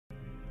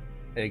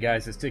Hey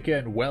guys, it's Tika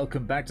and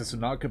welcome back to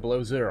Subnautica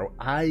Below Zero.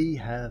 I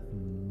have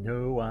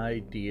no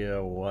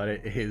idea what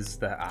it is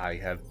that I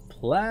have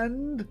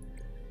planned.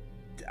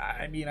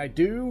 I mean, I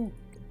do,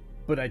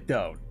 but I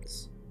don't.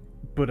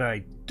 But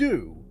I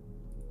do,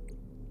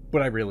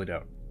 but I really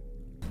don't.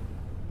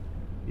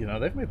 You know,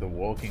 they've made the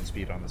walking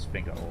speed on this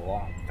thing a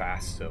lot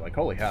faster. Like,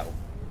 holy hell.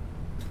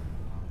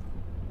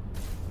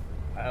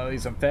 At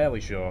least I'm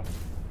fairly sure.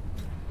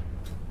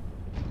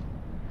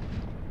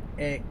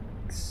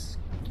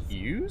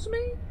 Excuse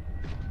me?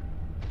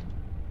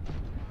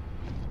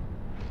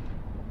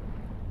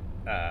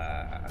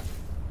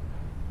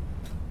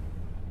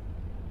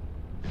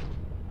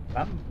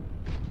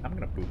 I'm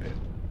gonna boop it.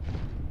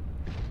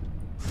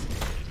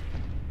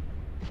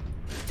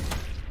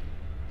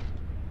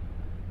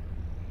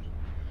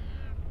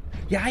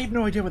 Yeah, I have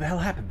no idea what the hell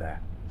happened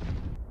there.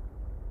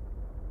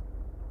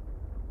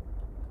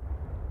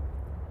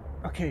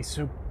 Okay,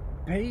 so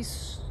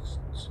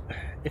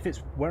if it's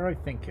where I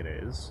think it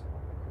is,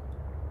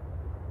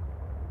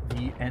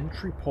 the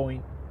entry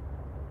point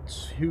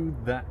to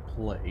that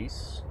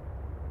place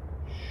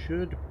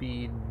should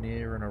be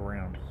near and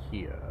around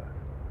here.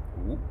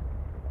 Ooh.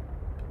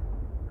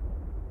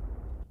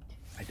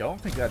 I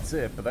don't think that's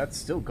it, but that's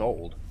still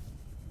gold.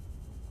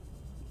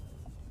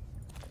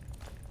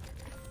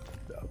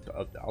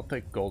 I'll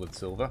take gold and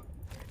silver.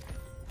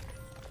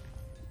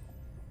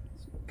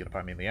 It's gonna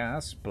bite me in the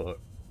ass, but,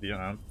 you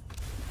know.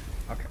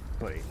 Okay,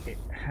 but it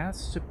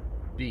has to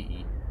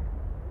be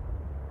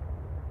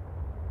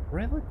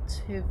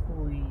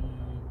relatively...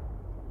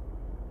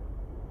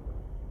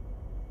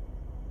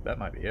 That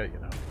might be it, you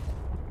know.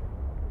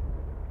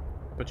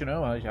 But, you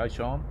know, I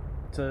shan't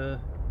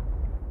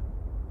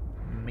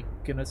make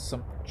an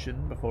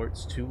assumption before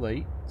it's too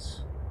late.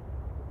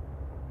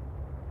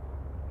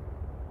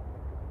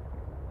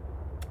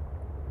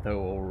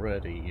 Though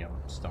already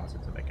I'm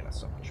starting to make an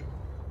assumption.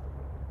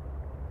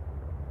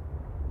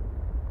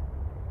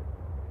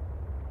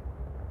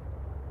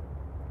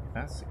 If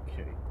that's the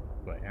case...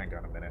 Wait, hang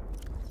on a minute.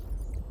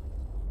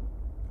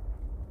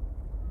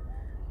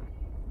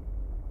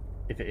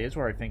 If it is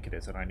where I think it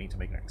is, then I need to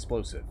make an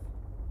explosive.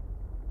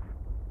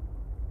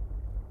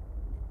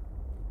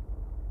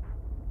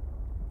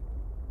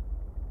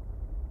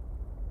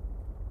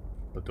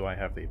 But do I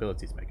have the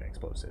ability to make an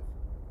explosive?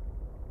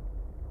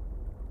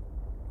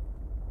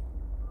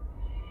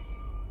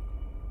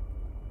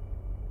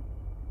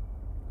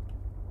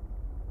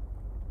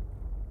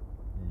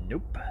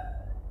 Nope.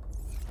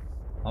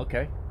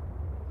 Okay.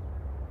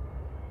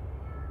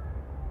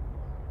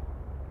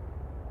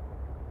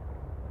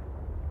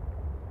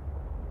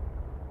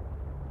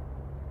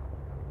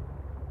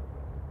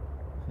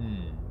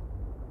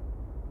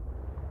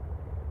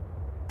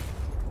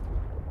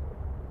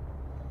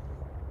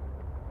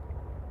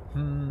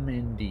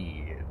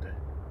 Indeed.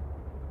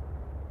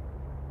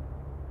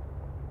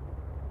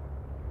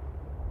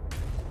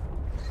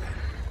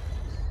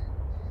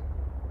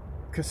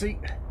 Cause see...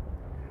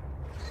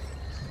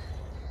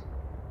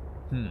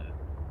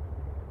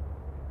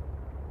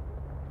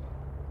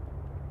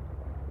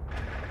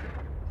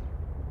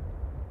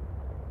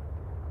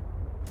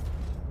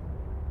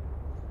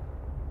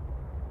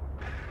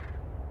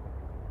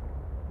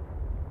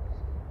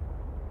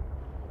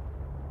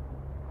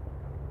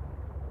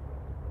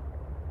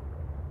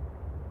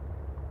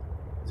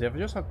 See, if I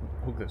just have to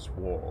hook this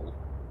wall,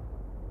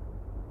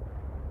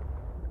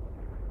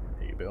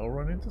 maybe I'll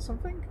run into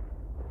something?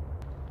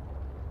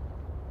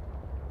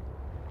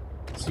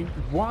 See,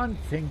 what I'm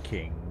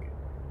thinking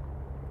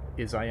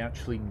is I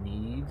actually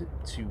need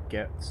to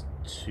get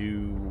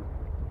to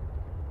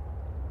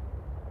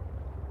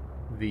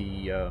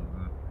the,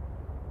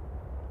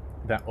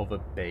 that other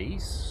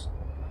base,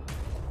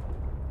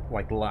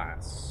 like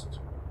last,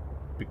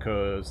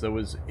 because there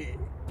was,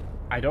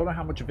 I don't know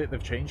how much of it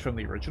they've changed from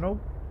the original.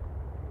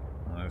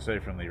 I say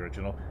from the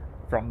original,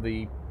 from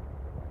the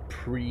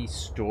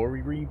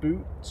pre-story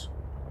reboot,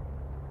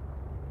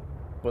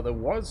 but there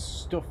was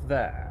stuff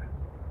there.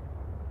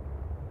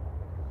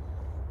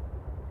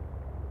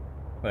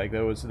 Like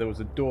there was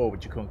a door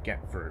which you couldn't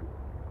get through,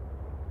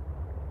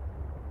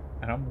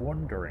 and I'm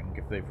wondering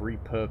if they've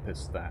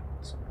repurposed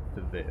that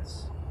for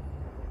this.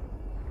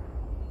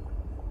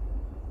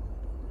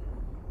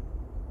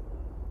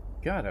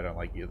 God, I don't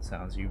like the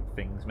sounds you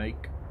things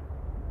make.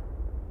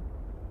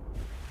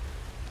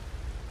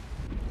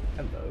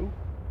 Hello.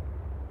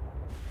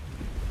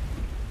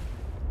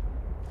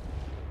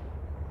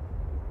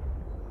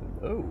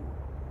 Hello.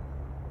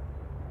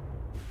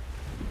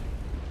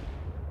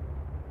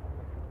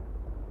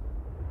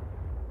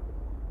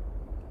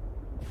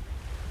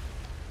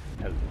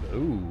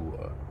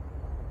 Hello.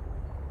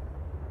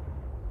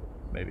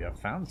 Maybe I've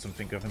found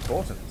something of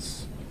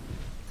importance.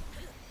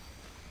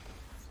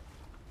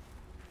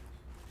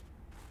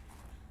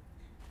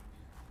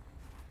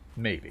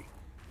 Maybe.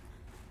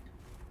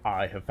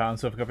 I have found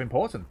something of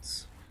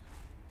importance.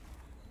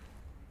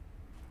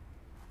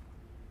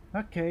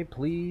 Okay,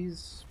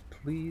 please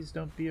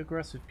don't be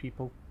aggressive,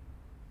 people.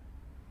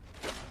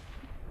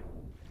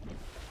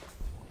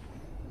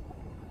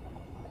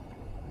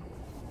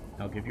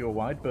 I'll give you a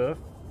wide berth.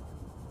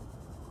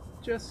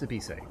 Just to be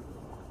safe.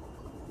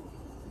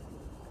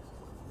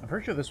 I'm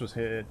pretty sure this was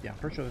here. Yeah, I'm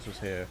pretty sure this was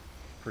here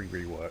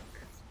pre-rework.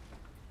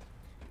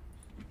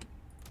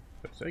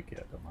 But sake, yeah,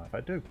 don't mind if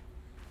I do.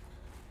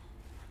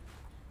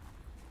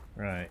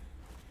 Right.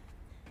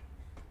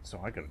 So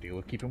I gotta deal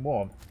with keeping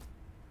warm.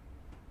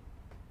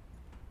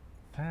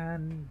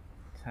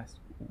 Fantastic.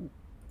 Ooh,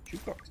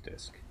 jukebox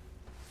disc.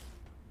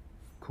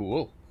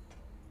 Cool.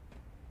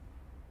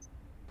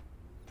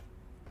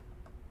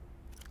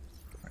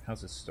 Right,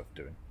 how's this stuff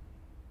doing?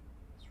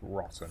 It's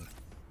rotten.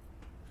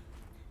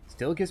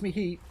 Still gives me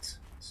heat,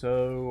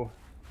 so...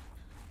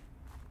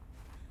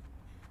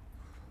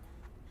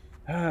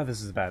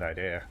 this is a bad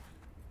idea.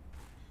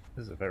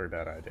 This is a very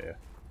bad idea.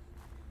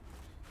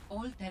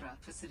 All Terra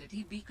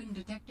facility beacon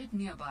detected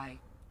nearby.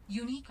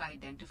 Unique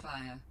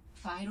identifier.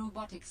 Phi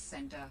Robotics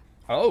Center.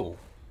 Oh!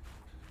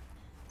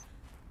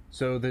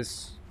 So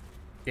this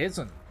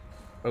isn't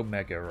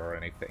Omega or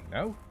anything,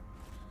 no?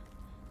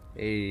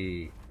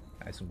 Hey,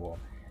 nice and warm.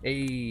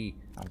 Hey,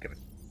 I'm gonna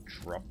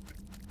drop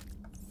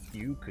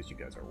you because you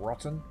guys are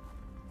rotten.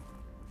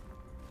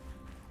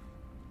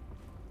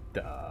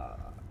 Duh.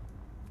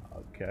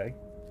 Okay.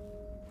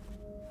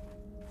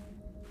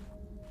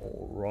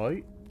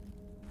 Alright.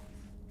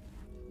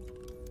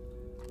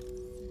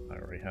 I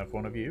already have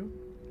one of you.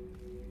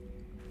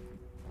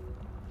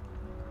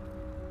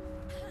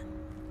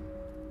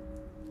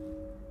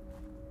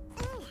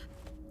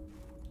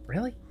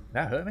 Really?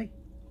 That hurt me?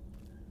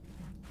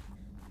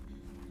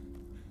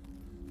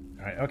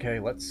 Alright, okay,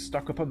 let's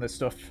stock up on this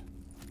stuff.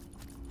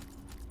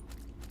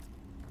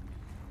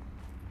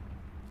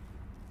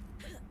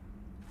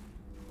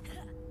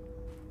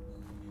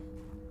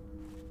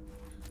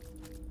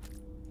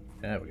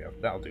 There we go.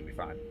 That'll do me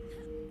fine.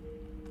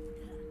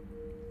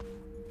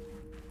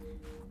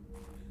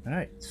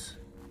 Alright.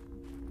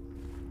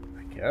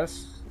 I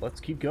guess let's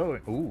keep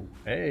going. Ooh,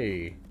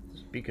 hey.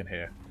 There's a beacon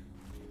here.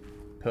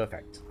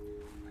 Perfect.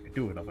 I can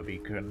do another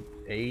beacon.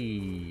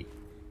 Hey.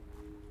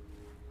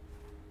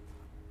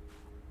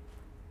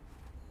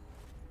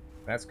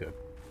 That's good.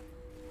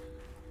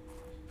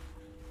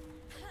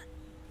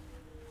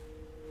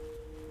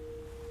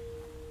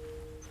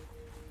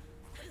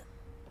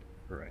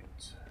 Right.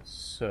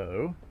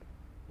 So...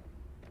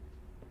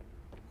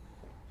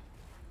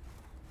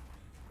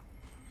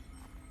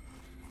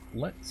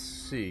 let's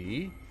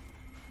see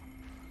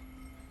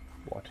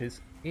what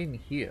is in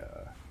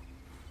here.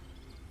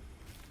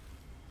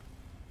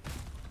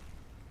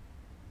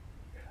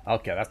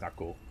 Okay, that's not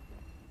cool.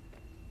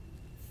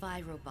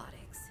 Phi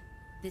Robotics.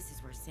 This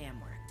is where Sam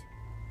worked.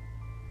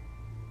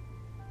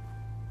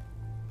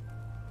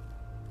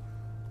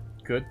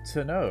 Good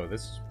to know.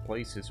 This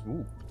place is...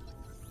 ooh.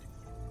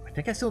 I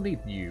think I still need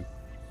you.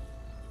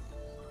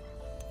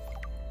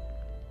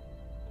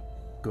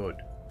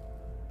 Good.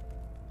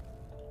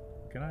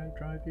 Can I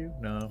drive you?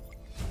 No.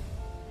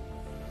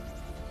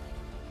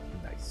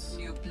 Nice.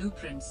 New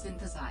blueprint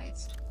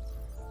synthesized.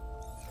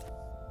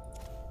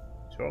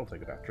 Sure, I'll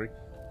take a battery.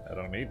 I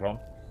don't need one,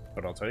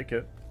 but I'll take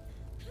it.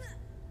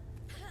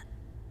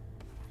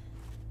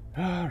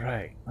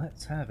 Alright,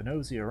 let's have an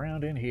nosy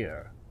around in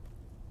here.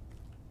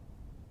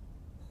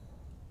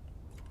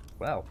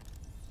 Well.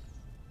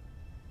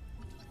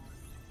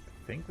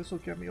 I think this will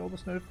give me all the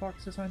snow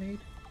foxes I need.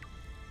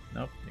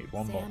 Nope, need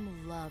one more.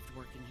 Sam loved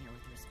working here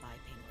with your spy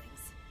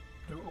pinglings.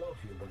 Do all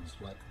humans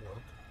like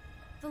work?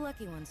 The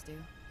lucky ones do.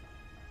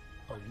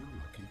 Are you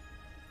lucky?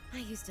 I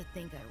used to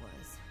think I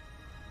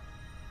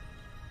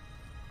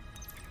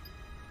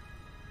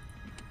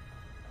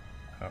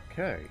was.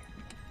 Okay.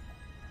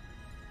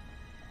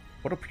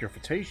 What are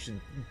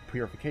purification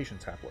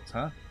tablets,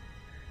 huh?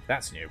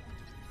 That's new.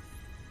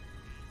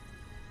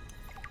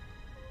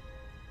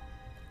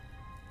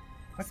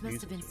 This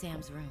must have been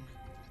Sam's room.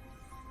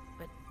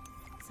 But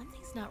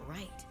something's not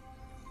right.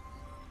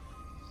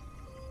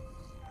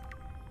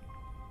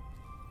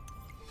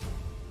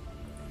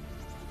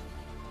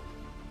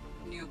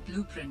 New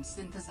blueprint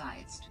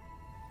synthesized.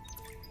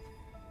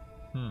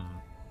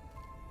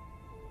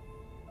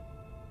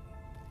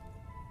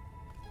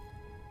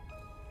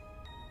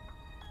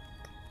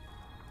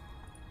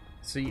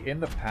 See, in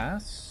the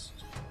past,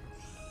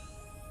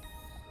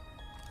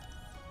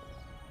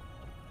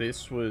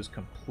 this was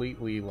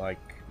completely like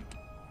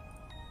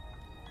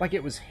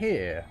it was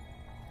here,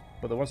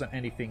 but there wasn't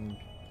anything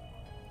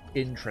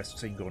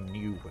interesting or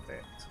new with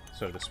it,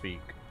 so to speak.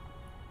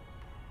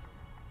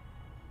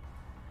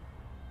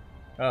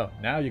 Oh,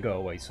 now you go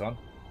away, son.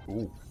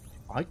 Ooh,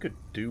 I could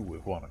do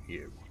with one of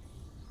you.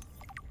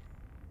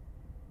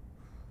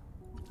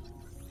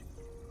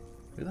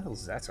 Who the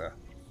hell's Zeta?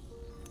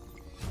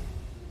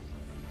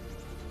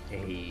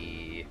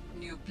 Hey.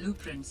 New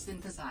blueprint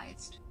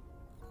synthesized.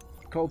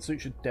 Cold suit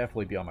should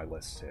definitely be on my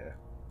list here.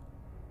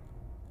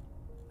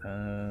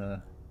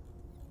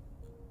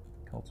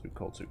 Cold suit,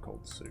 cold suit,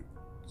 cold suit.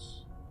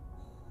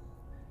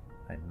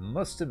 I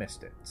must have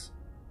missed it.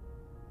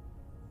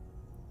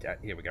 Yeah,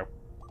 here we go.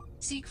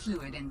 Seek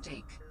fluid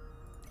intake.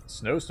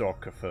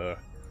 Snowstalker for...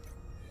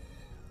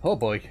 oh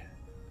boy.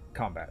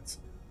 Combat.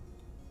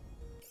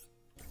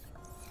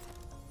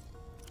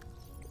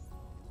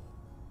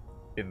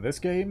 in this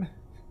game,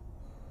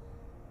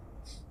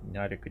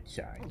 not a good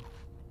sign.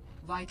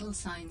 Vital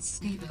signs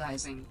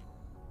stabilizing.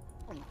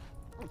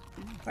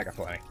 I got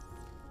plenty.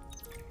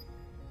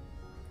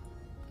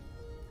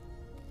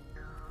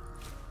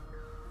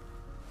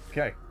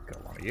 Okay,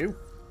 got one of you.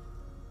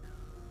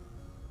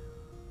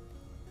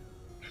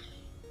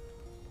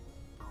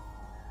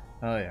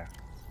 Oh yeah,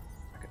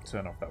 I can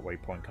turn off that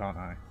waypoint, can't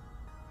I?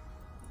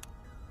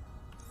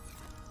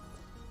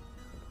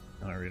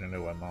 I don't really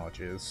know where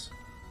Marge is.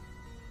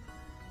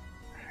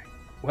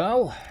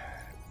 Well,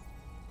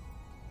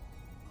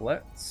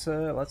 let's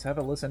have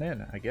a listen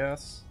in, I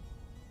guess.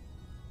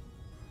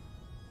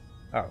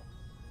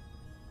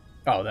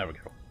 Oh, there we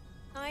go.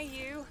 Hi,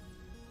 you.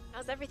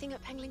 How's everything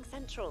at Pengling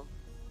Central?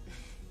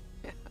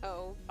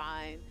 Oh,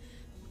 fine.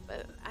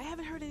 But I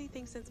haven't heard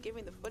anything since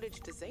giving the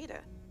footage to Zeta.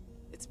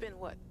 It's been,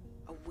 what,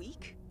 a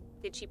week?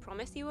 Did she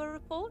promise you a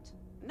report?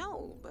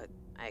 No, but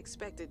I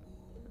expected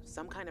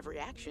some kind of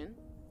reaction.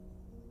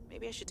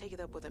 Maybe I should take it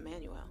up with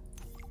Emmanuel.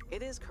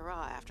 It is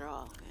Kara, after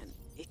all, and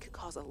it could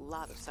cause a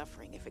lot of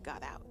suffering if it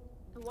got out.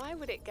 Why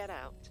would it get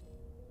out?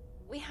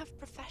 We have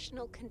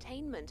professional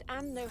containment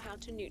and know how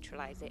to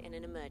neutralize it in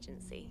an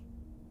emergency.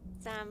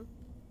 Sam,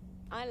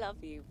 I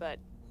love you, but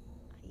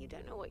you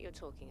don't know what you're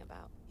talking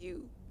about.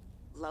 You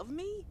love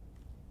me?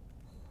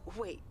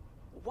 Wait,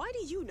 why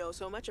do you know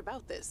so much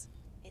about this?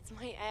 It's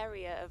my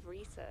area of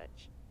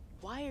research.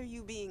 Why are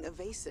you being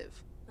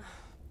evasive?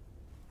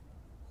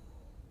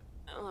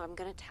 Oh, I'm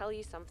gonna tell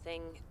you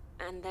something,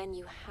 and then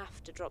you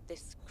have to drop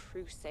this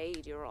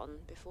crusade you're on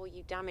before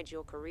you damage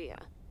your career.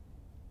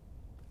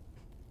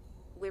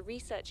 We're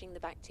researching the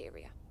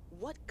bacteria.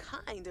 What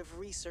kind of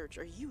research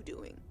are you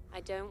doing?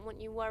 I don't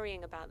want you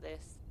worrying about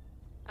this.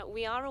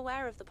 We are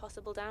aware of the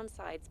possible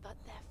downsides, but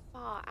they're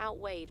far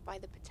outweighed by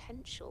the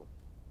potential.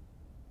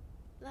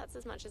 That's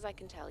as much as I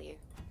can tell you.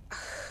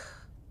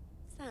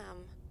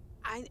 Sam.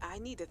 I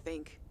need to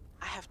think.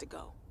 I have to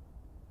go.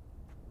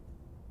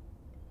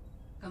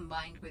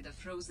 Combined with a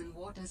frozen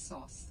water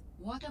source,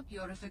 water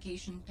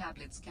purification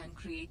tablets can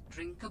create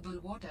drinkable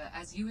water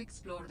as you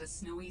explore the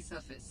snowy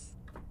surface.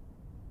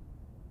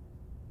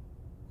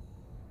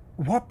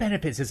 What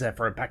benefits is there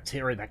for a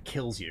bacteria that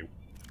kills you?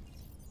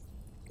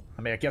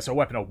 I mean, I guess a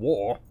weapon of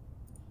war.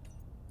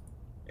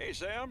 Hey,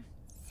 Sam.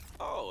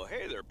 Oh,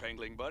 hey there,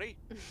 Pengling buddy.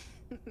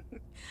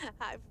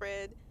 Hi,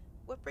 Fred.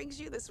 What brings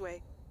you this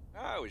way?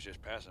 I was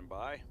just passing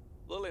by.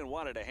 Lillian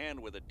wanted a hand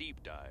with a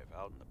deep dive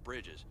out in the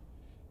bridges.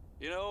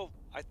 You know,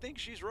 I think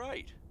she's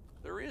right.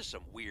 There is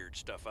some weird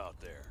stuff out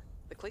there.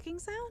 The clicking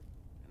sound?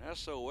 An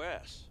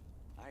SOS.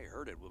 I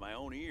heard it with my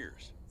own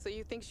ears. So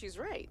you think she's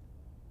right?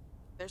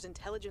 There's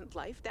intelligent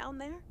life down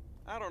there?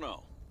 I don't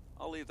know.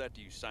 I'll leave that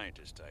to you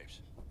scientist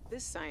types.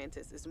 This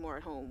scientist is more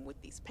at home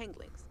with these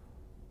penglings.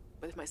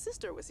 But if my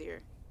sister was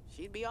here,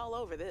 she'd be all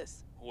over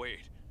this. Wait,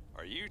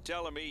 are you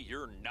telling me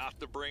you're not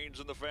the brains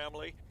in the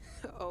family?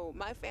 Oh,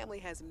 my family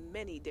has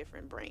many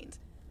different brains.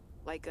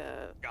 Like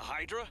A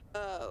Hydra?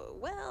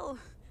 Well...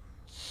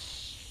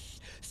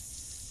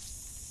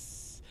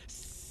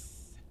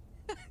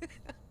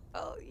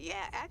 Oh,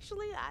 yeah,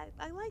 actually,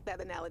 I like that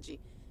analogy.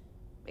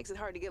 Makes it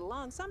hard to get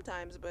along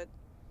sometimes, but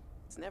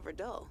it's never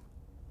dull.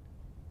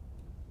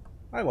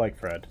 I like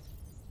Fred.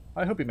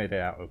 I hope he made it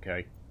out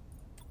okay.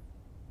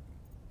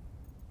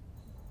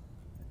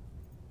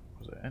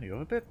 Was there any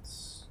other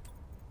bits?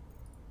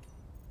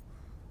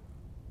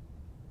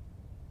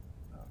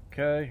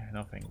 Okay,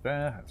 nothing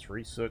there. That's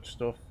research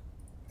stuff.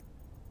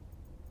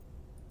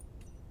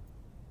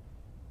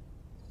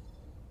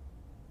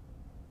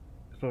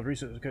 Explore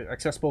research, okay.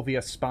 Accessible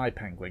via spy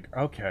pengling.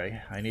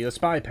 Okay, I need a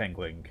spy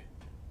pengling.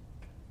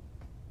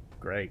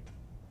 Great.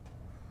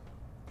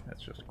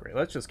 That's just great.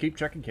 Let's just keep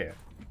checking here.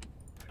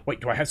 Wait,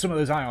 do I have some of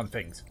those ion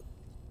things?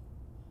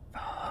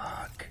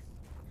 Fuck.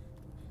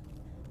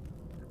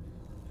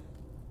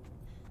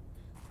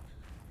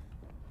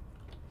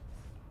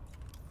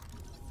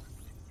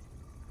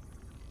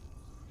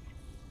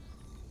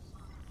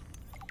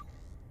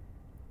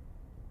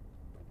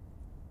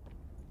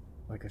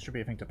 Like, there should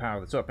be a thing to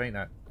power this up, ain't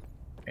there?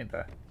 Ain't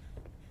there?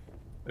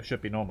 There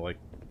should be normally.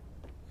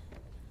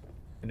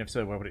 And if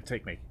so, where would it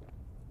take me?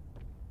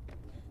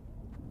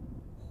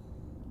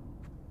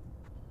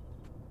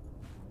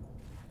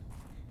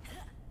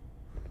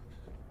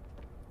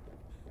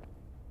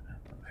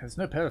 There's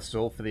no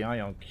pedestal for the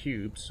ion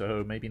cube,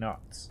 so maybe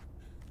not.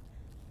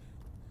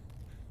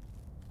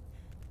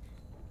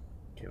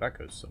 Okay, that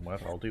goes somewhere,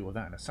 but I'll deal with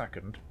that in a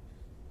second.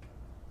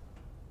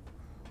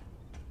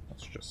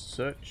 Let's just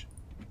search.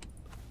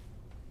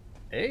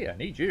 Hey, I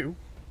need you,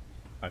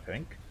 I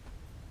think.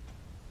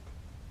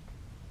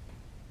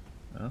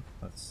 Well,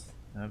 let's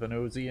have an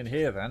OZ in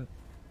here then.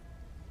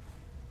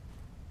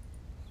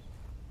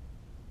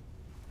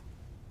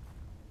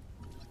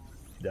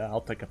 Yeah, I'll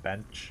take a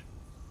bench.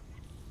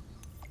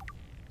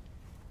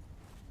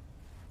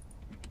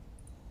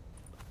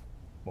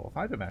 More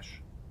fiber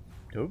mesh.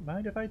 Don't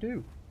mind if I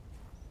do.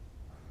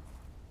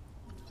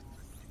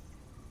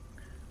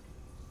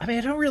 I mean,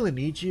 I don't really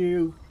need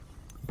you,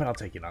 but I'll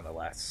take you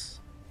nonetheless.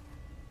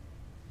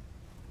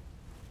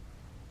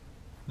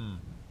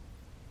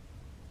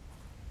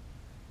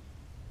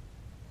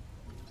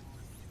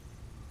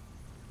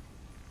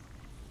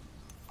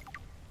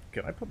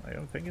 Can I put my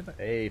own thing in there?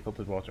 Hey,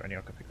 filtered water. I knew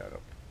I could pick that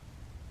up.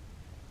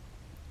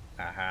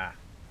 Aha.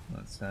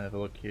 Let's have a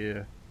look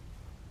here.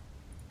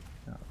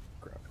 I'll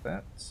grab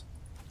that.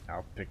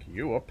 I'll pick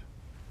you up.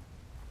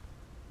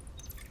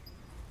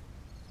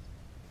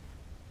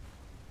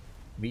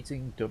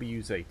 Meeting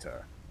W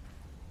Zeta.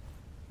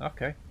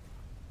 Okay.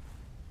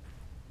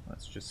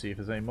 Let's just see if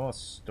there's any more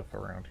stuff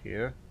around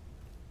here.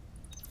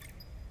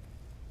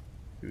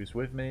 Who's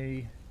with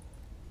me?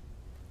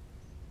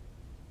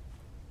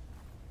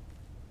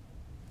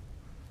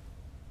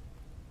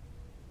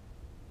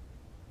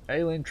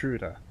 Alien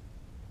intruder.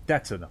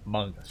 That's an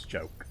Among Us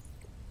joke.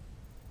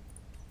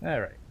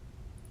 Alright.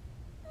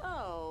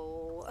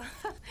 Oh,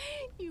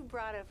 you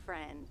brought a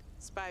friend.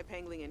 Spy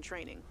pangling in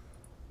training.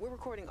 We're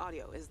recording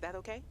audio. Is that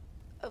okay?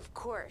 Of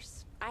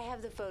course. I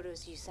have the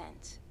photos you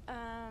sent.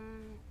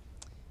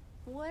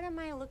 What am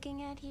I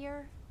looking at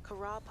here?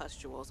 Kara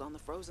pustules on the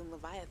frozen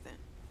Leviathan.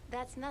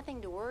 That's nothing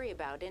to worry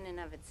about in and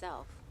of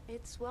itself.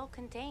 It's well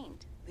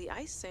contained. The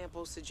ice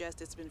samples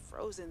suggest it's been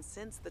frozen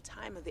since the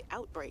time of the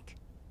outbreak.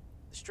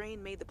 The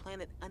strain made the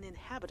planet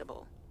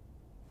uninhabitable.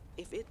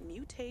 If it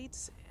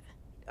mutates...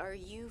 Are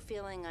you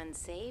feeling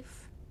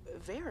unsafe?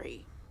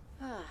 Very.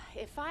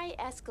 If I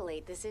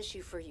escalate this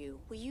issue for you,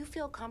 will you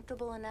feel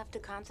comfortable enough to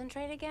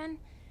concentrate again?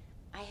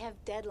 I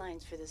have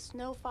deadlines for the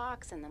Snow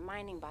Fox and the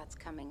mining bots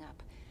coming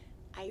up.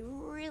 I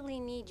really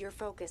need your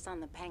focus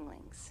on the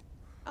penglings.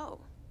 Oh,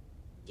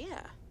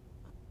 yeah.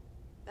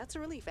 That's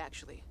a relief,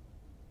 actually.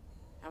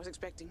 I was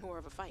expecting more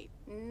of a fight.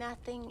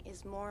 Nothing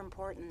is more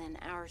important than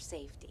our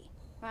safety.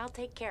 I'll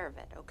take care of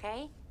it,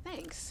 okay?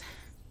 Thanks.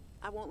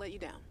 I won't let you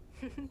down.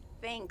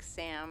 Thanks,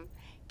 Sam.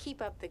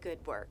 Keep up the good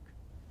work.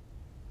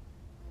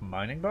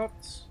 Mining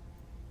bots?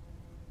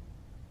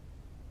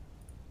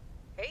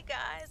 Hey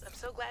guys, I'm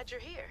so glad you're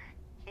here.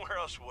 Where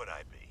else would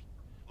I be?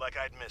 Like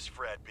I'd miss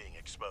Fred being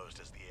exposed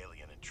as the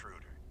alien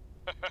intruder.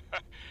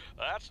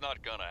 That's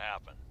not gonna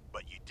happen.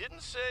 But you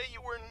didn't say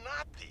you were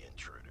not the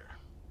intruder.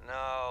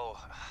 No,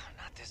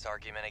 not this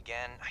argument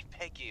again. I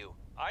beg you.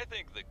 I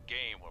think the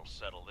game will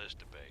settle this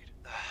debate.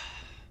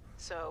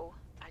 So,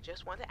 I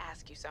just want to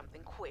ask you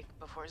something quick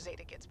before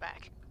Zeta gets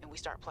back and we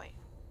start playing.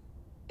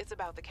 It's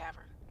about the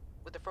cavern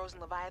with the frozen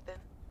Leviathan.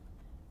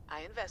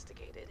 I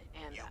investigated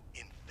and... You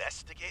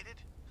investigated?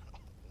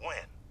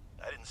 When?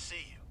 I didn't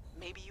see you.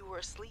 Maybe you were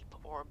asleep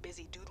or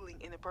busy doodling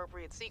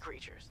inappropriate sea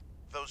creatures.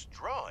 Those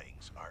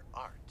drawings are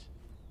art.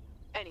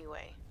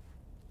 Anyway,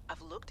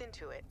 I've looked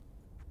into it,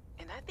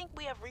 and I think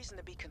we have reason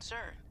to be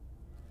concerned.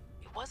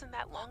 It wasn't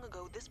that long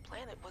ago this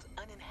planet was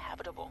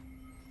uninhabitable.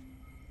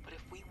 But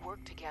if we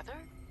work together,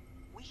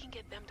 we can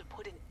get them to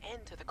put an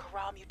end to the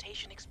Kara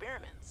mutation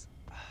experiments.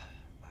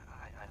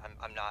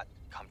 I'm not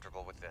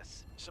comfortable with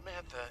this.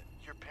 Samantha,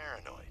 you're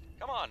paranoid.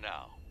 Come on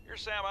now. You're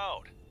Sam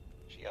out.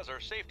 She has our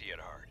safety at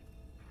heart.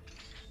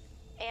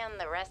 And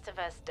the rest of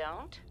us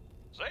don't?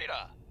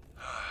 Zeta!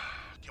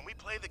 Can we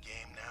play the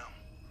game now?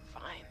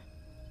 Fine.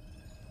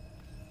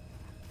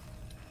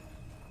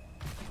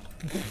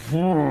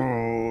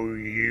 Oh,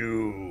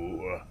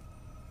 you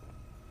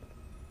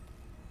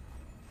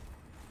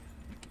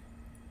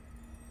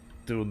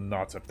do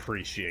not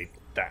appreciate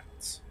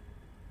that.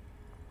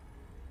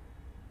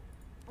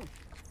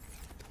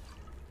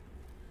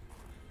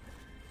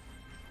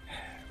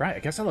 Right, I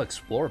guess I'll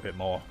explore a bit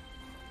more.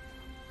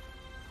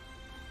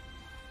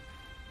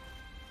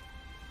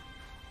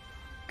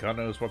 God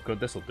knows what good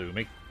this'll do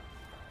me.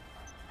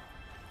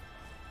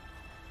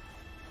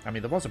 I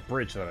mean, there was a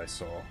bridge that I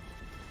saw.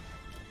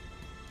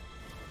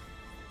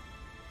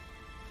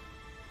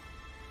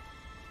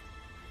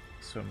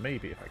 So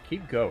maybe if I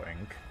keep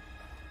going,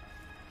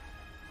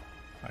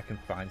 I can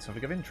find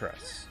something of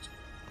interest.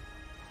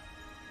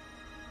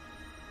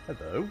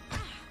 Hello.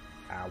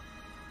 Ow.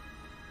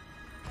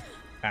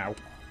 Ow.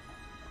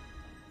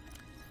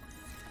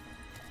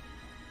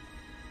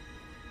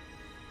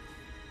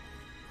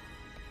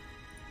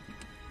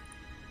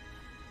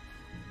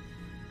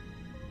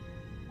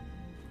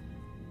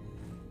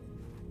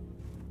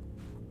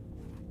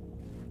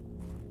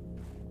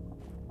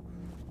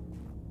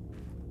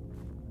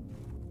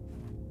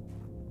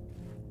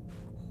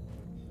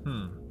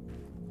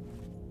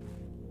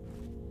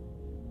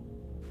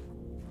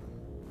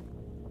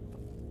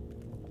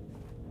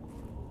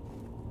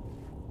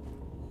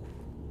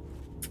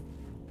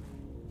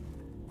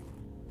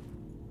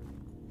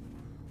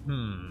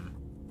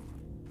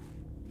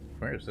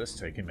 Where is this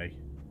taking me?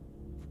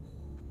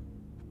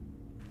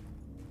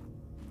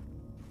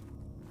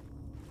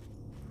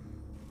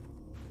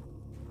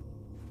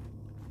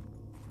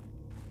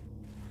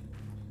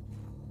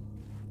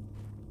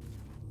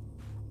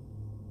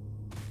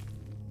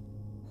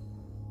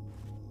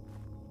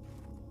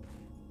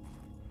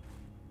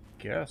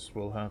 Guess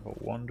we'll have a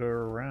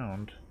wander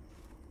around.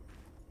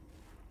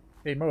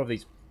 Hey, more of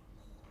these.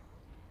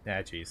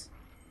 Ah, jeez.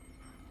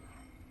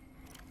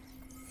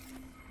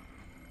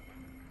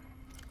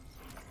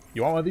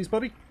 You want one of these,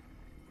 buddy?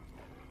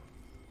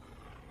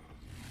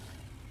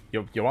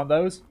 You want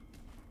those?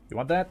 You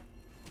want that?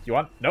 You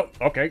want? Nope.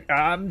 Okay,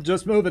 I'm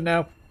just moving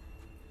now.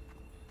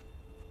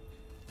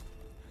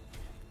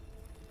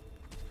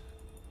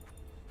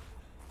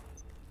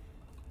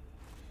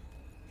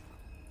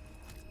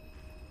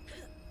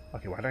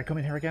 Okay, why did I come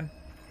in here again?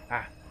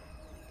 Ah.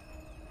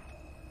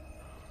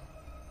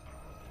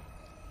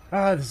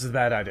 Ah, this is a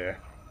bad idea.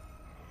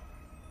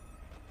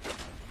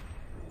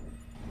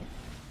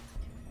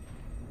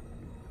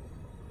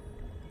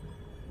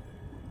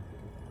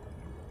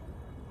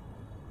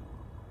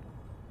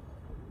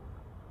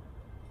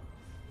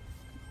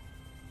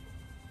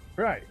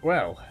 Right,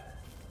 well.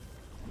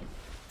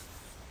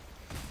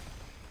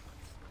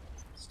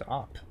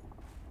 Stop.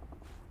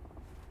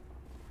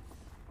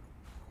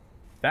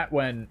 That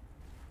went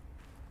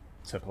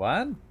to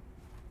plan?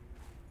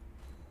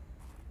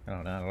 I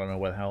don't know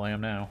where the hell I am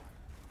now.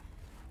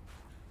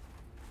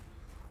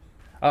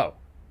 Oh.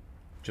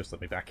 Just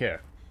let me back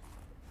here.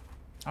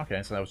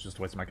 Okay, so that was just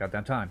a waste of my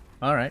goddamn time.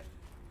 Alright.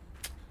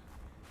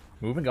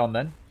 Moving on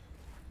then.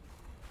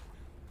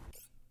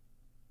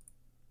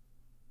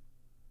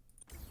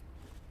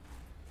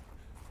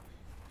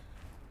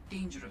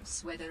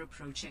 Dangerous weather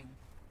approaching.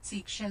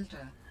 Seek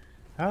shelter.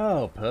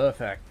 Oh,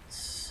 perfect.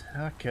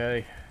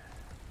 Okay.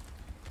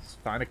 Let's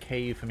find a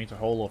cave for me to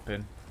hole up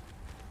in.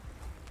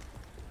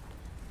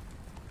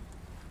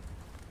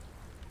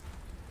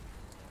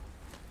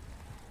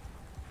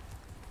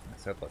 I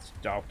said let's...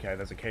 Okay,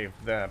 there's a cave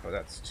there, but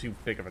that's too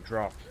big of a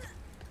drop.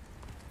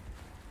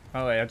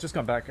 Oh, wait, I've just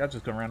gone back. I've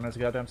just gone around in a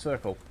goddamn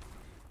circle.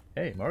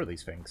 Hey, more of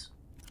these things.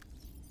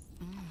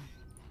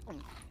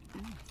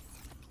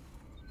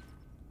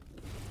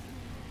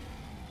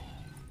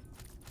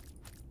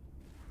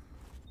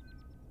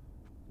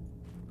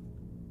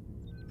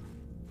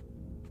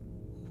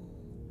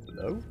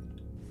 Hello?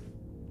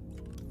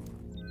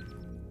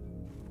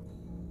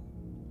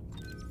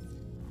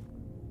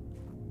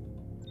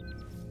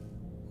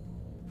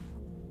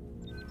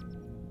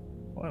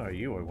 What are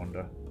you, I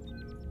wonder?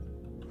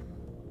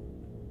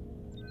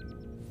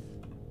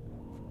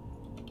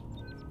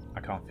 I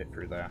can't fit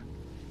through there.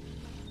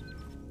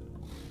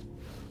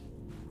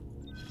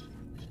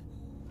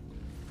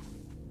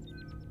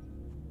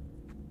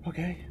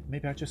 Okay,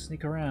 maybe I just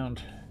sneak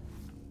around.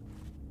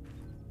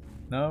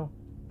 No?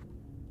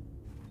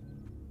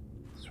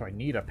 So I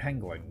need a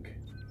pengling.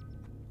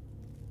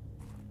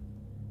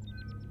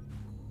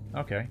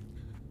 Okay.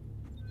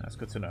 That's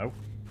good to know.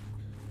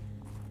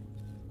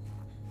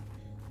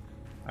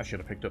 I should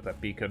have picked up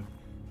that beacon.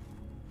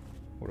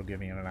 Would have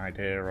given me an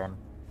idea on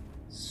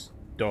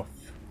stuff.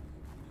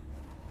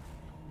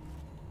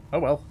 Oh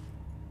well.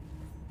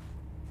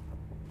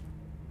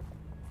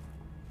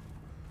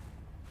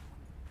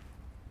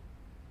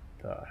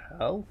 The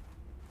hell?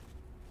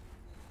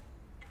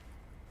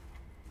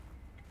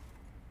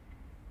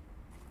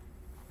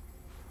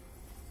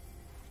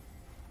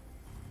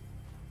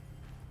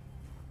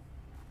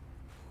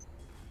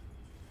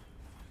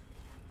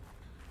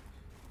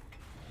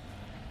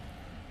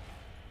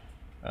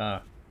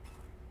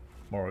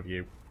 More of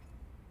you.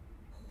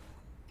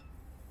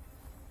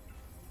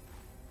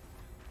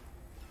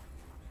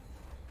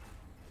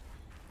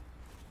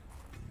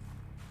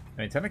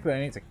 I mean, technically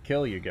I need to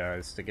kill you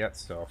guys to get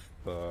stuff,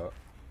 but...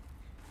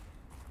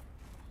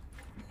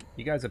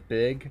 You guys are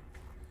big.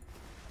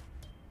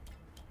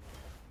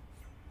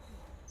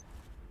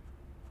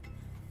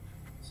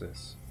 What's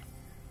this?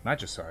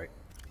 Magicite.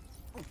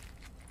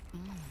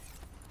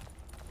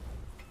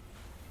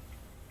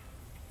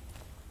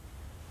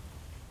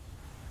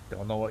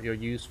 Don't know what you're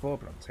used for,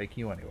 but I'm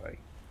taking you anyway.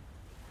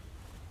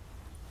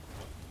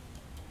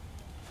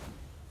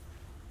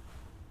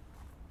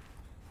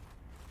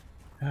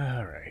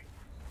 Alright.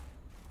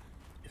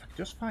 If I could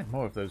just find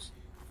more of those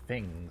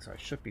things, I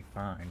should be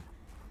fine.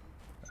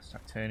 That's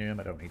titanium,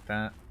 I don't need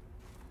that.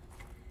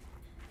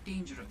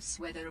 Dangerous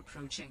weather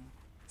approaching.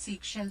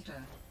 Seek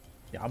shelter.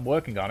 Yeah, I'm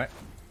working on it.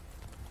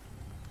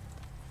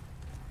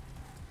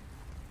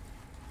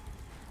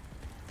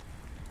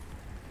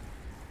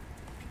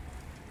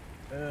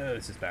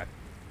 This is bad.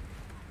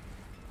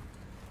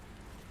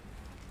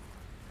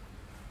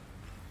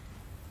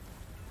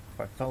 If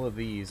I follow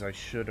these, I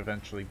should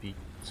eventually be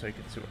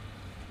taken to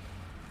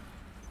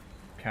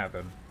a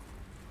cavern.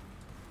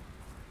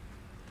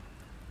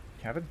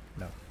 Cavern?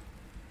 No.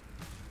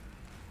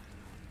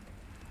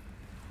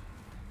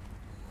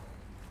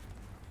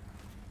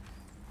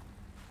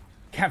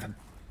 Cavern!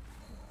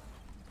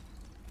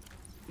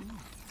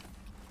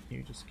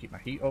 You just keep my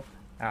heat up.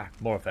 Ah,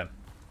 more of them.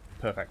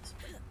 Perfect.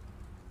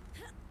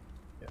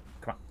 Yeah,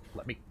 come on,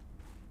 let me...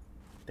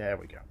 There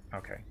we go.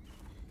 Okay.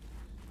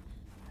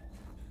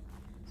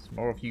 There's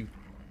more of you.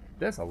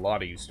 There's a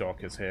lot of you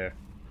stalkers here.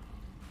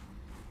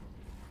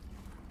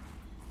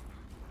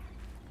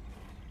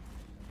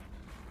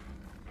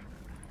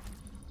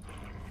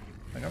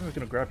 I think I'm just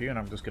gonna grab you and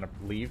I'm just gonna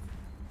leave.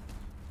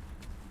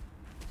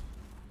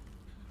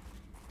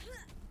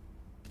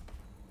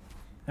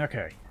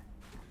 Okay.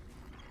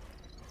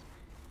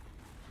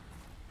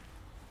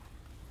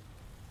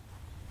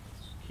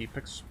 Let's keep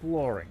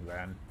exploring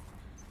then.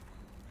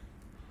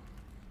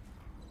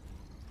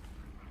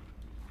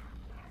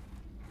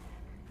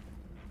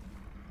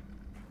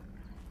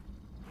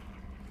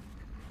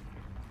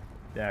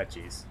 Ah,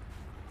 jeez.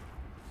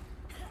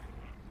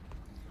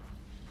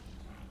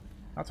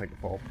 I'll take the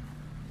fall.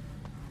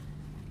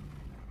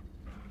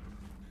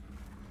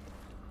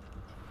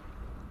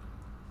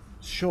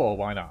 Sure,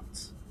 why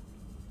not?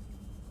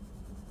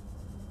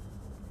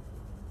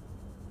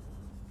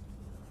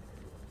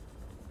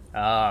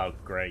 Oh,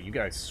 great. You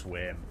guys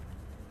swim.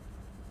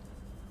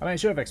 I mean, I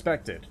should have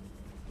expected.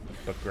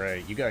 But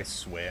great. You guys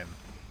swim.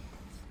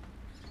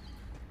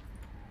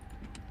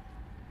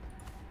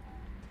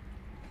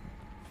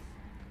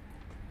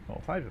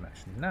 Oh, 5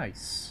 dimension.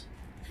 Nice.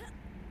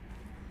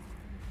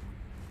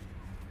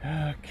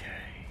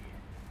 Okay.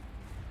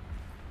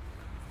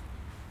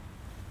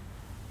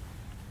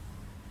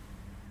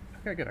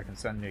 Okay, good. I can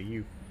stand near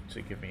you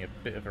to give me a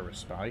bit of a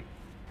respite.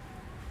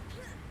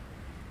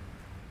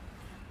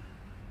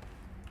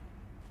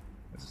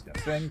 This is gonna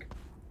thing.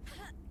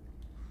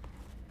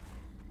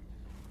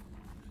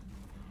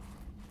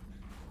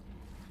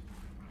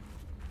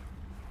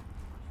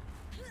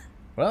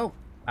 Well,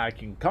 I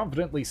can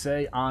confidently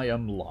say I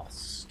am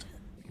lost.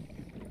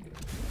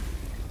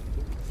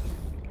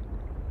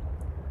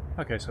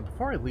 Okay, so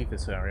before I leave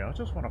this area, I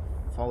just want to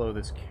follow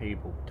this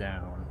cable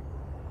down.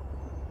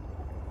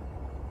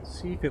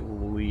 See if it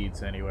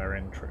leads anywhere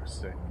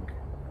interesting.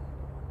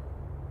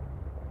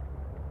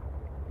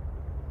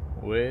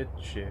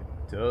 Which it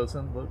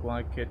doesn't look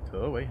like it...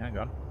 Oh, wait, hang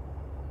on.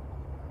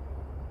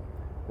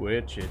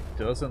 Which it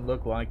doesn't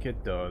look like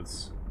it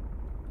does.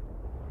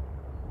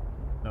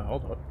 No,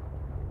 hold on.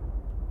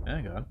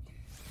 Hang on.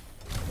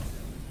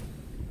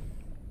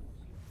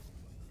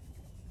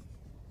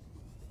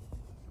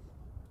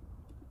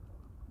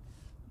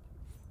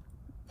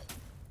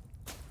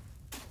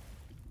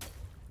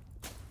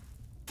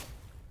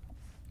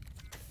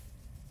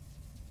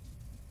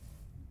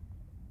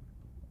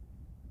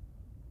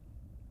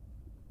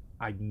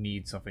 I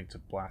need something to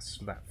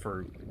blast that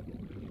through.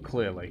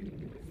 Clearly.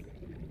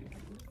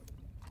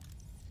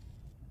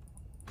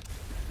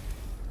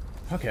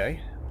 Okay.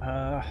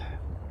 Now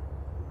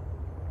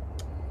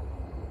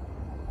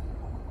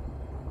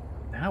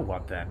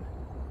what then?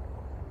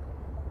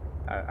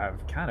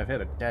 I've kind of hit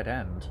a dead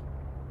end.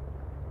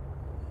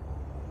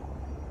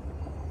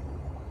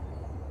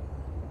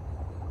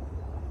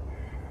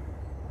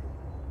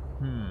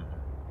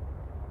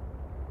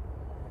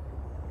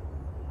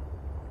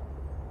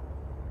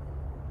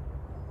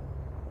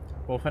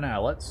 Well, for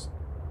now, let's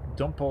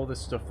dump all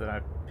this stuff that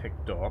I've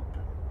picked up.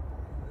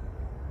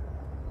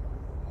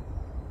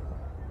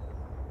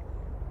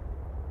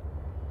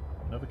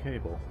 Another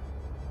cable.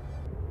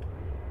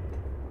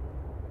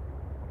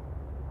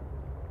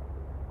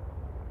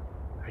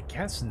 I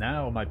guess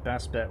now my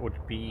best bet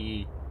would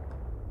be...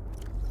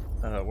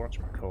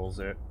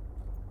 whatchamacallit?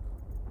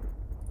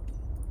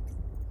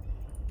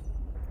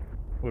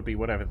 Would be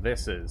whatever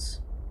this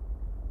is.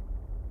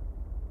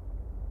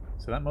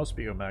 So that must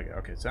be Omega.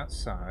 Okay, so that's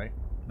Psi.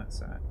 That's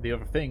that. The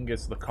other thing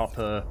is the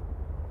copper.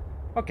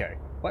 Okay,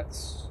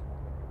 let's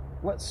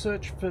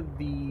search for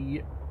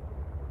the...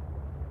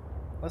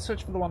 Let's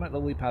search for the one at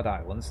Lily Pad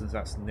Island, since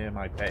that's near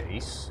my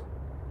base.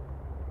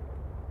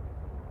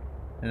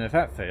 And if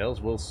that fails,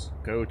 we'll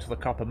go to the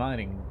copper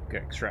mining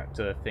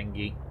extractor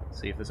thingy.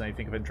 See if there's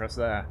anything of interest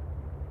there.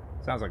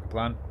 Sounds like a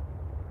plan.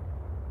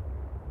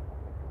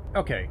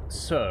 Okay,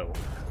 so...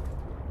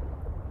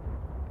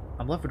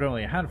 I'm left with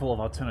only a handful of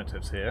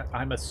alternatives here.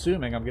 I'm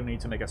assuming I'm going to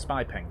need to make a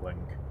spy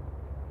pengling.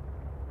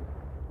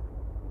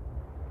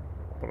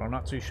 But I'm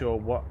not too sure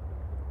what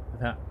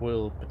that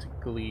will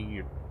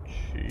particularly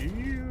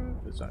achieve.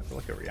 Is that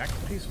like a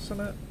reactor piece or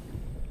something?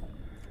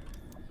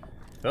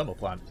 Thermal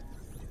plant.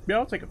 Yeah,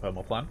 I'll take a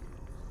thermal plant.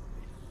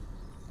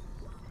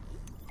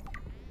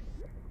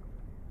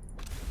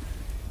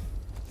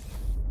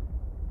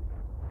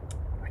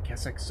 I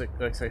guess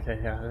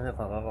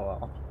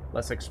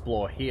let's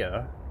explore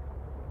here.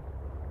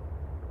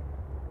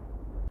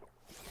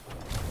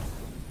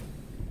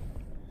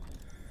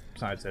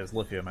 Besides, there's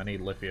lithium. I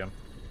need lithium.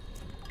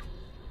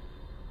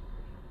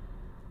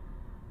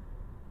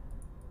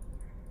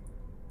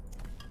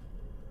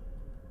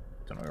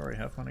 Don't I already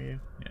have one of you?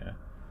 Yeah.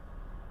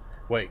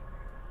 Wait.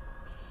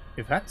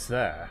 If that's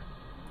there,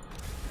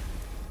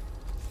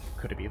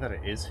 could it be that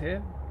it is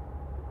here?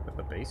 That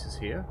the base is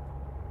here?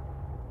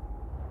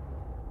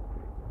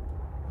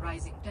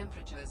 Rising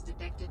temperatures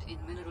detected in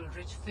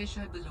mineral-rich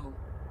fissure below.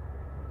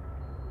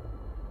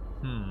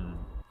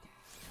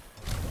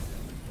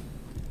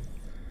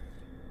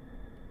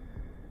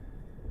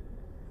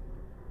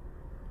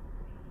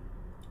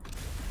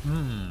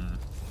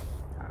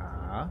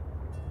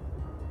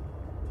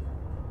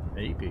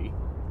 Maybe.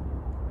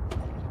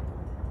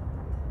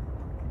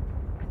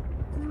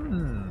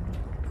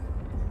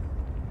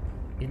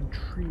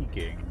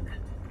 Intriguing.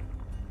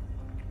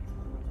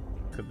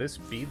 Could this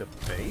be the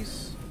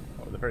base?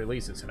 Or at the very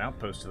least, it's an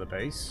outpost to the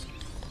base.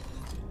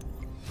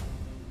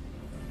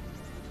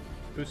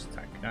 Boost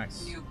attack,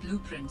 nice. New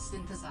blueprint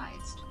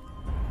synthesized.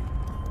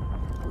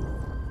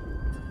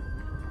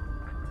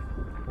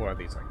 What are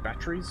these, like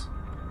batteries?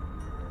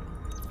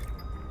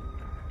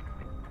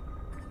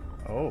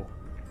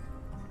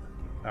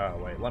 Oh,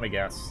 wait, let me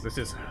guess. This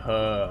is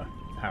her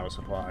power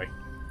supply.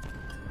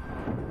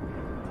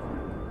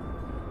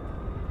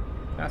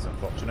 That's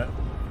unfortunate.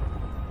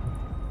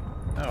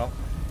 Oh well.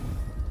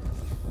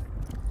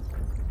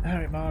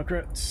 Alright,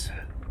 Margaret.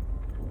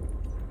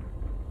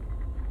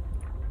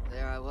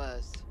 There I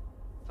was,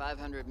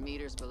 500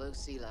 meters below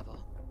sea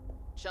level.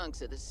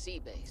 Chunks of the sea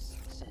base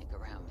sank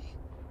around me.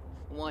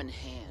 One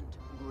hand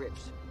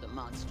gripped the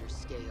monster's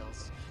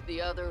scales.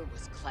 The other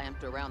was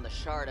clamped around the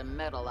shard of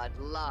metal I'd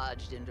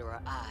lodged into her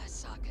eye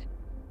socket.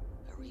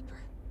 A Reaper.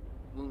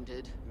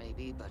 Wounded,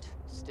 maybe, but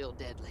still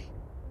deadly.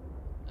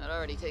 I'd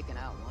already taken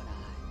out one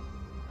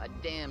eye. I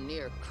damn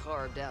near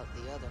carved out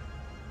the other.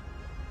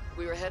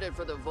 We were headed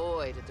for the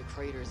void at the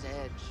crater's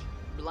edge.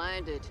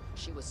 Blinded,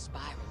 she was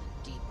spiraling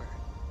deeper.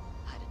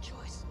 I had a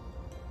choice.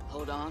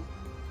 Hold on,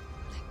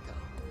 let go.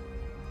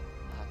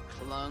 I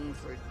clung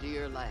for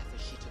dear life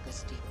as she took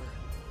us deeper.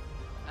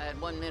 I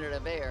had 1 minute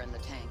of air in the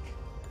tank.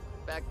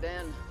 Back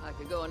then, I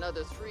could go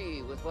another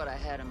 3 with what I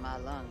had in my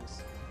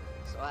lungs.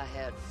 So I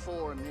had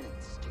 4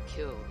 minutes to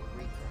kill the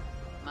Reaper,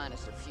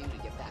 minus a few to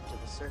get back to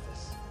the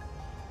surface.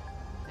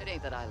 It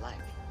ain't that I like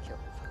killing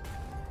folk.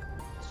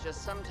 It's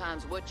just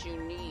sometimes what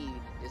you need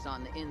is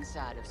on the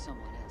inside of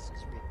someone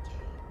else's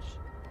ribcage.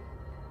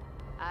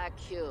 I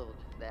killed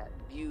that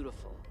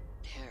beautiful,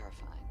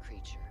 terrifying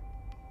creature,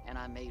 and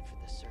I made for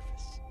the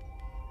surface.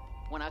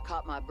 When I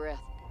caught my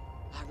breath,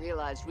 I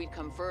realized we'd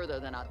come further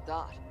than I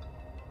thought.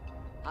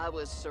 I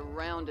was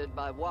surrounded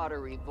by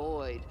watery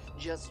void,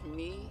 just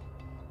me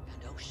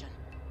and ocean.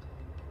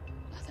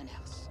 Nothing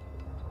else.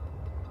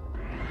 The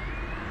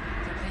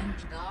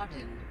Vent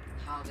Garden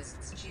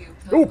harvests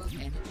geothermal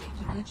energy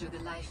to nurture the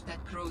life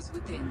that grows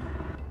within.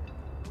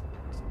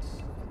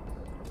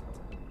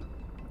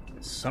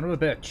 Son of a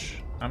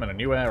bitch. I'm in a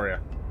new area.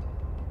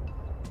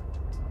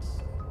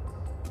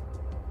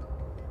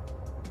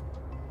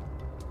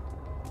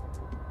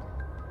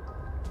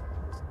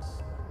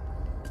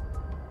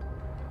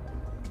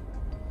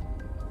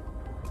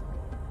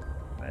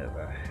 Where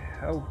the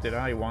hell did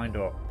I wind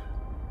up?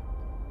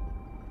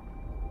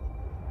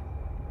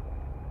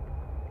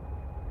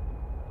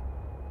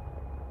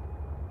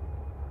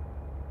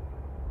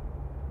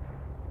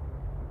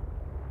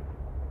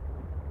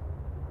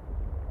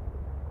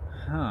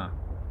 Huh.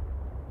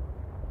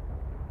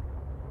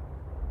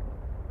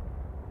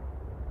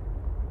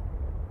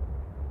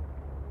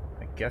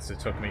 I guess it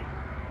took me...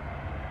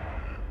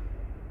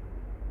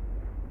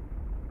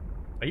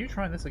 Are you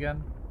trying this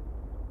again?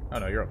 Oh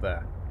no, you're up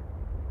there.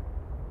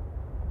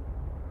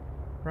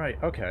 Right,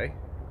 okay.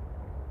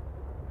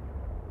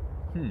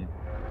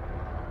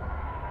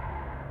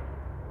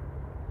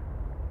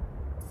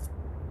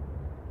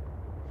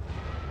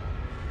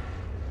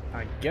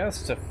 I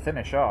guess to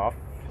finish off,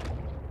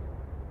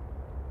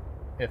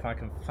 if I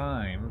can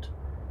find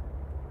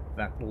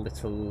that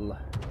little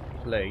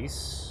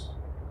place,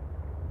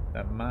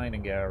 that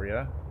mining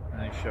area,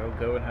 I shall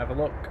go and have a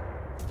look.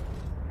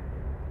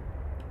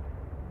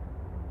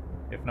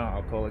 If not,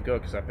 I'll call it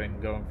good, because I've been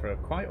going for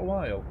quite a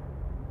while.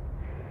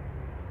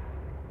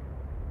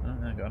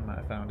 Oh, hang on, might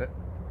have found it.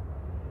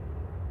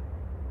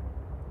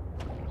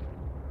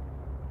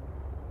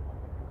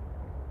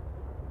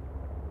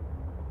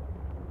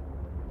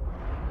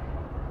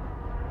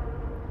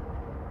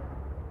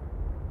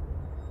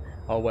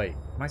 Oh wait,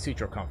 my sea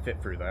truck can't fit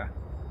through there.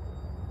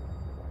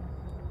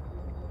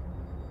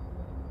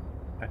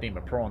 I need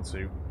my prawn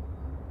suit,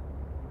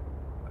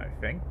 I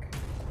think.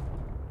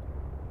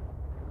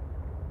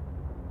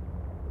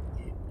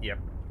 Yep.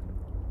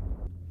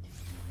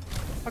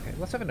 Okay,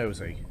 let's have a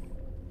nosy.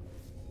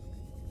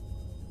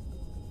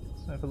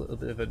 Let's have a little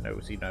bit of a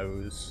nosy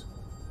nose.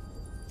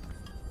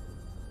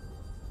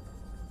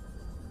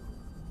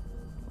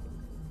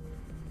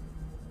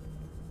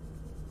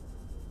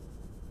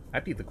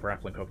 I'd need the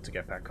grappling hook to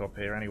get back up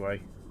here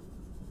anyway.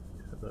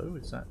 Hello,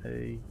 is that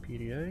a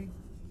PDA?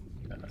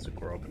 No, that's a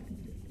grub.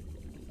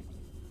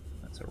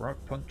 That's a rock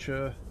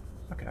puncher.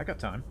 Okay, I got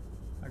time.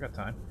 I got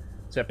time.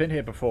 See, I've been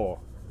here before,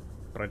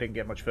 but I didn't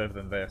get much further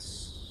than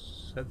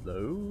this.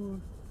 Hello?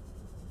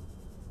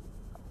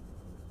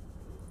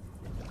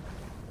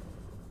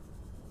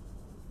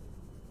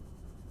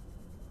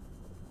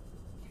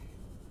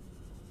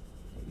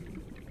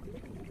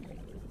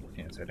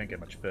 Yeah, so I didn't get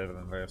much further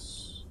than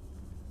this.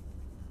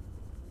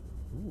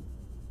 Ooh.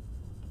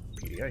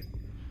 PDA.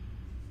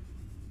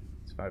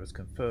 Survivors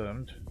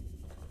confirmed.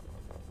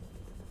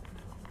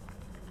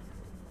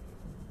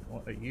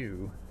 What are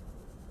you?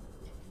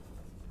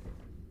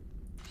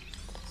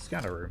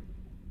 Scanner room.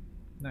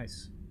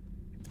 Nice.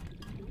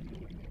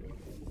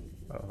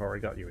 Well, I've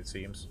already got you, it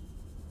seems.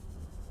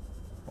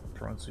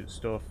 Prawn suit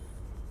stuff.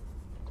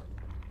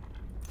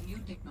 New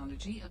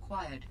technology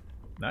acquired.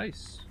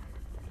 Nice.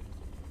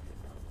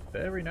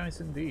 Very nice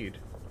indeed.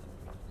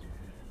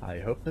 I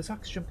hope there's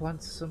oxygen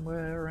plants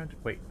somewhere around.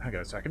 Wait, hang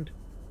on a second.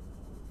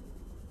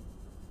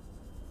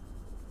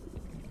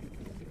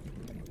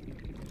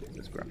 Is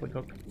this grappling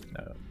hook?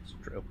 No, it's a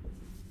drill.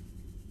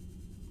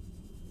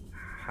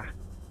 Ha!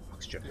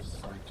 Oxygen. This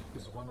site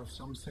is one of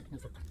some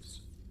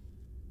significance.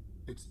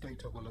 Its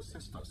data will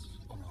assist us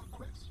on our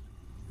quest.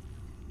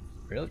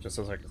 Really? Just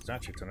sounds like a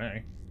statue to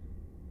me.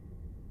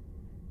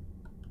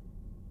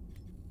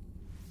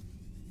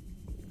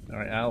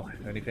 Alright, Al,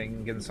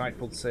 anything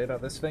insightful to say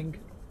about this thing?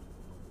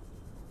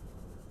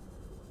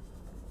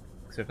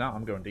 Because if not,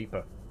 I'm going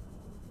deeper.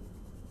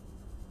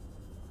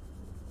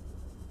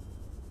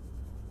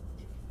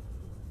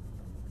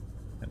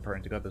 And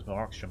praying to God there's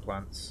more oxygen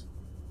plants.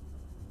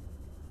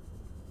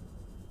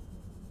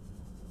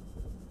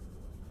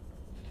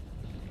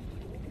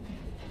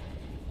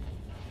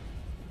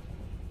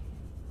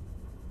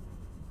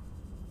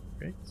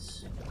 Great.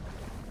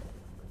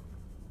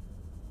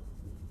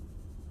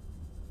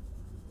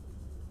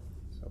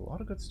 A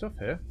lot of good stuff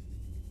here.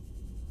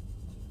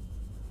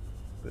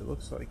 But it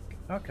looks like...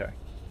 okay.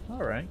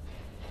 Alright.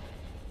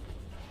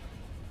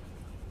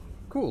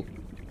 Cool.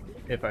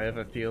 If I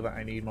ever feel that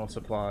I need more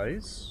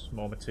supplies,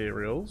 more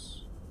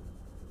materials,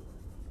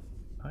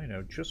 I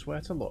know just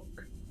where to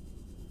look.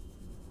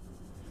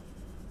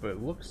 But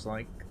it looks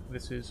like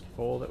this is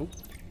all that... oh,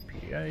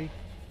 PDA.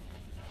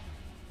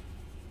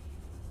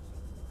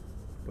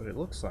 But it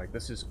looks like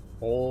this is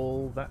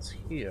all that's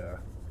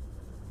here.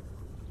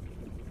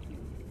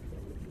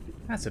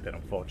 That's a bit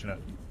unfortunate.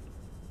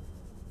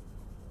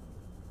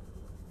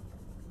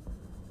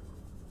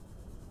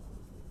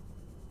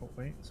 Oh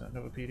wait, is that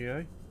another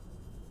PDA?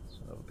 It's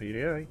another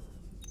PDA.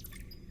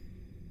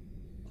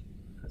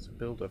 That's a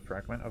builder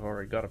fragment. I've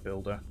already got a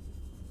builder.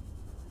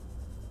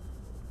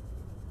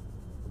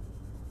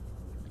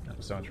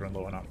 I'm starting to run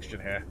low on oxygen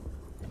here.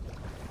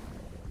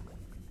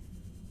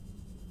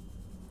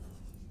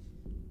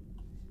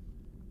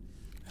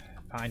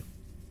 Fine.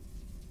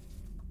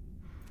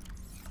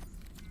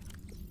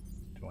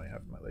 Do I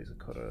have my laser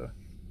cutter?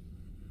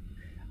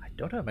 I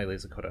don't have my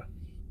laser cutter.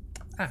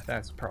 Ah,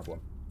 that's a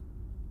problem.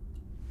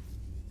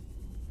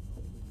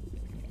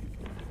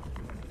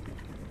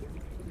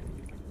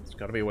 There's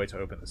got to be a way to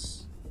open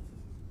this.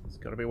 There's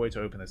got to be a way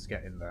to open this to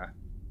get in there.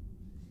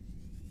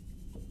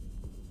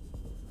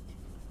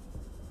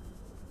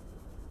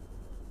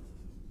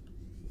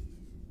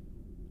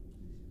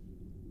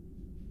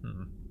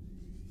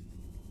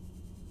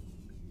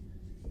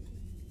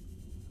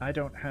 I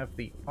don't have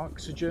the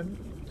oxygen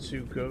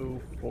to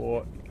go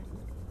for...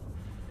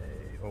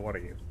 well, what are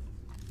you?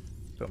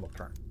 Thermal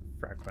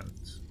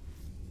fragments.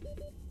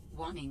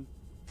 Warning.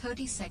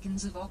 30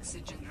 seconds of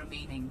oxygen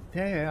remaining.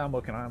 Yeah, I'm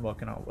looking at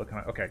it.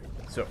 Okay,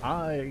 so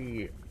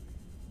I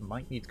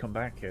might need to come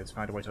back here to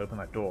find a way to open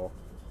that door.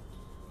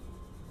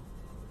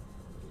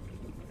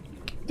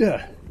 Duh!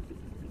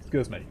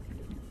 Excuse me.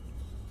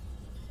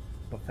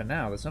 But for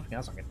now, there's nothing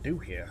else I can do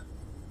here.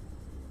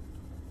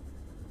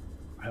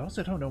 I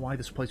also don't know why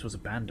this place was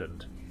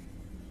abandoned.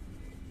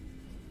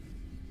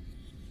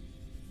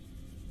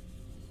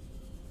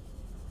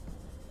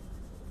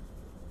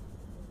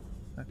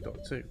 That door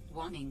too.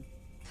 Warning.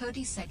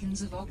 30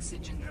 seconds of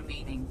oxygen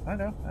remaining. I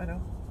know.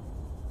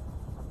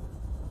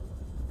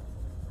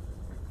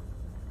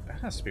 There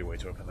has to be a way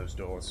to open those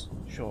doors,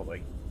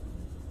 surely.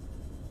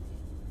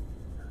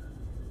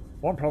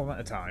 One problem at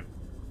a time.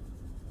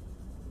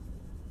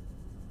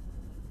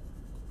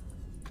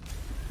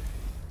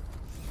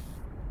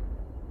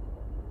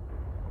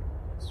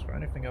 Is there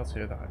anything else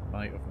here that I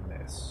might have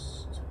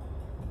missed?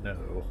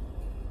 No.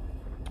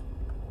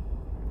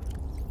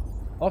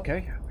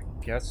 Okay,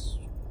 I guess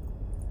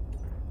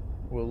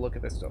we'll look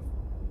at this stuff.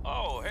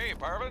 Oh, hey,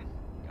 Parvin.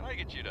 Can I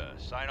get you to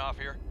sign off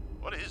here?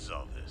 What is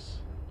all this?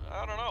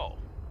 I don't know.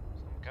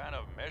 Some kind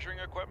of measuring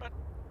equipment?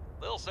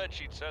 Lil said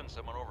she'd send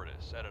someone over to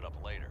set it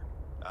up later.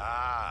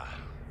 Ah,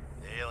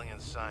 alien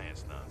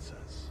science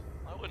nonsense.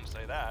 I wouldn't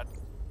say that.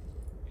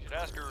 You should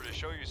ask her to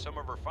show you some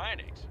of her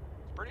findings.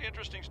 It's pretty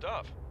interesting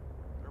stuff.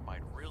 There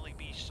might really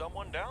be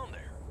someone down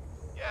there.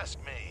 You ask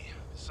me,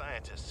 the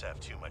scientists have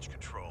too much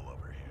control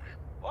over here.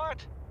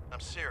 What? I'm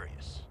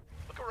serious.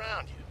 Look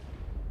around you.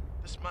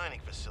 This mining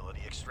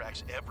facility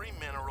extracts every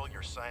mineral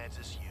your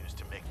scientists use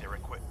to make their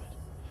equipment.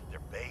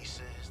 Their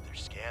bases, their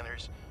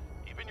scanners,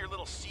 even your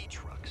little sea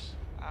trucks.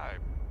 I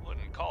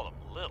wouldn't call them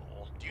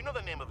little. Do you know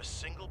the name of a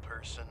single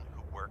person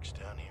who works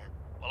down here?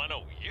 Well, I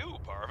know you,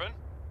 Parvin.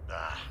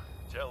 Ah,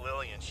 tell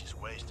Lillian she's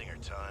wasting her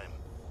time.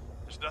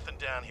 There's nothing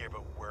down here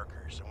but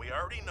workers, and we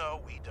already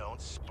know we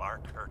don't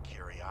spark her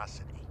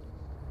curiosity.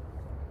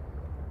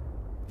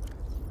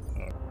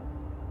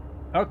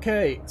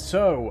 Okay,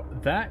 so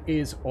that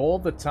is all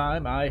the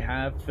time I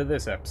have for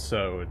this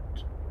episode.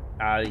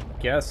 I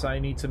guess I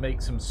need to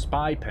make some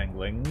spy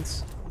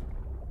penguins.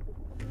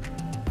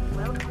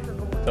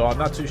 Though I'm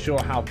not too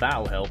sure how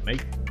that'll help me.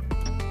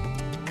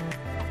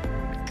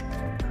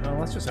 Well,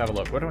 let's just have a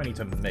look. Where do I need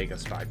to make a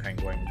spy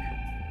penguin?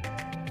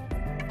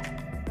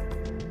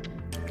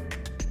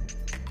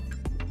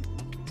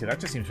 See, that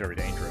just seems very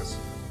dangerous.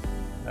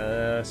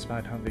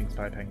 Spy penguin,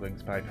 spy penguin,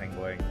 spy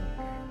penguin.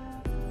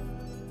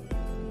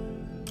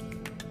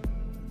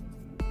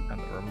 And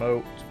the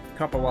remote.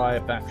 Copper wire,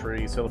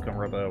 battery, silicone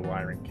rubber,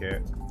 wiring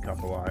kit,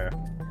 copper wire.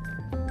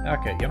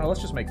 Okay, you know,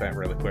 let's just make that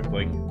really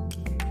quickly.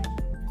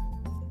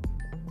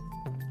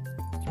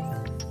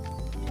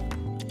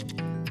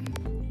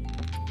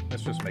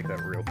 Let's just make that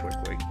real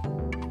quickly.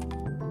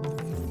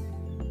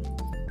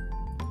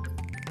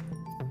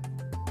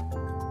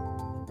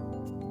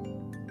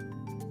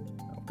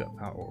 I've got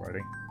that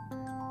already.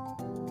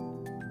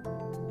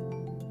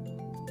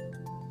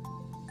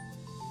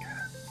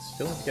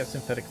 Still need to get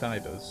synthetic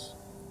fibers.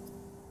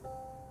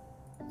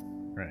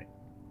 Right.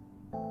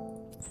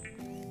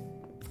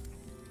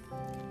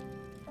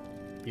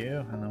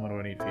 You, and then what do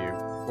I need for you?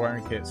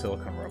 Wiring kit,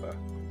 silicone rubber.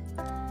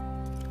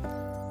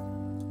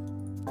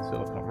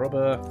 Silicone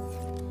rubber.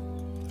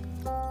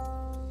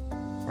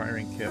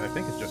 Wiring kit, I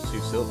think it's just 2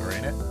 silver,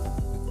 ain't it?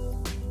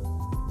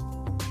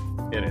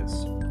 It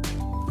is.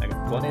 I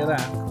got plenty of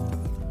that.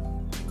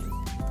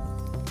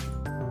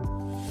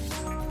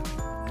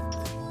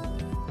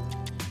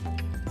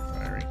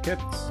 Wiring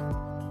kits.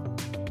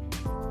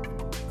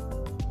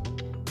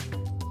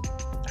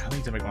 I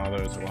need to make one of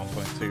those at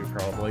 1.2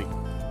 probably.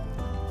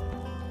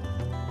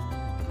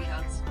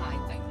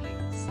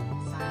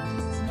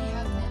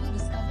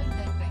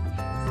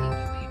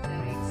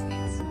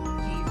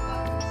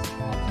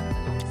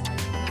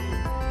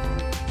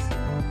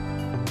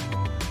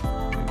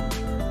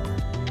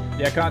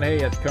 Yeah, I can't hear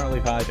you, it's currently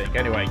piping.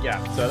 Anyway,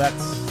 yeah, so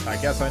that's, I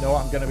guess I know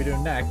what I'm going to be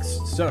doing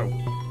next. So,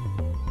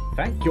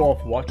 thank you all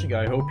for watching,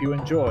 I hope you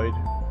enjoyed,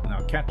 and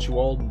I'll catch you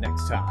all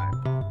next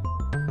time.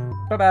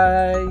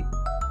 Bye-bye!